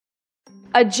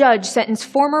A judge sentenced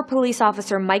former police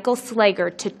officer Michael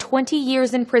Slager to 20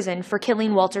 years in prison for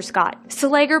killing Walter Scott.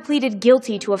 Slager pleaded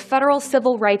guilty to a federal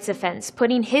civil rights offense,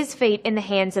 putting his fate in the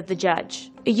hands of the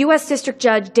judge. A U.S. District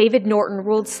Judge David Norton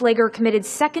ruled Slager committed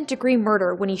second-degree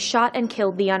murder when he shot and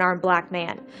killed the unarmed black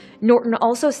man. Norton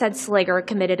also said Slager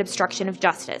committed obstruction of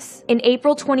justice. In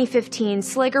April 2015,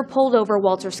 Slager pulled over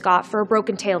Walter Scott for a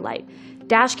broken taillight.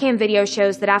 Dashcam video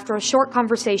shows that after a short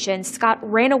conversation, Scott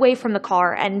ran away from the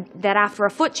car and that after a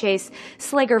foot chase,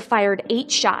 Slager fired 8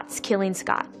 shots, killing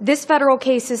Scott. This federal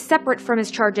case is separate from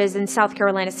his charges in South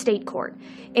Carolina State Court.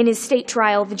 In his state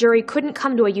trial, the jury couldn't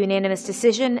come to a unanimous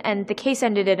decision and the case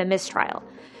ended in a mistrial.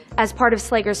 As part of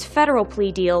Slager's federal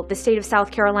plea deal, the state of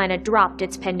South Carolina dropped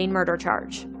its pending murder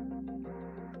charge.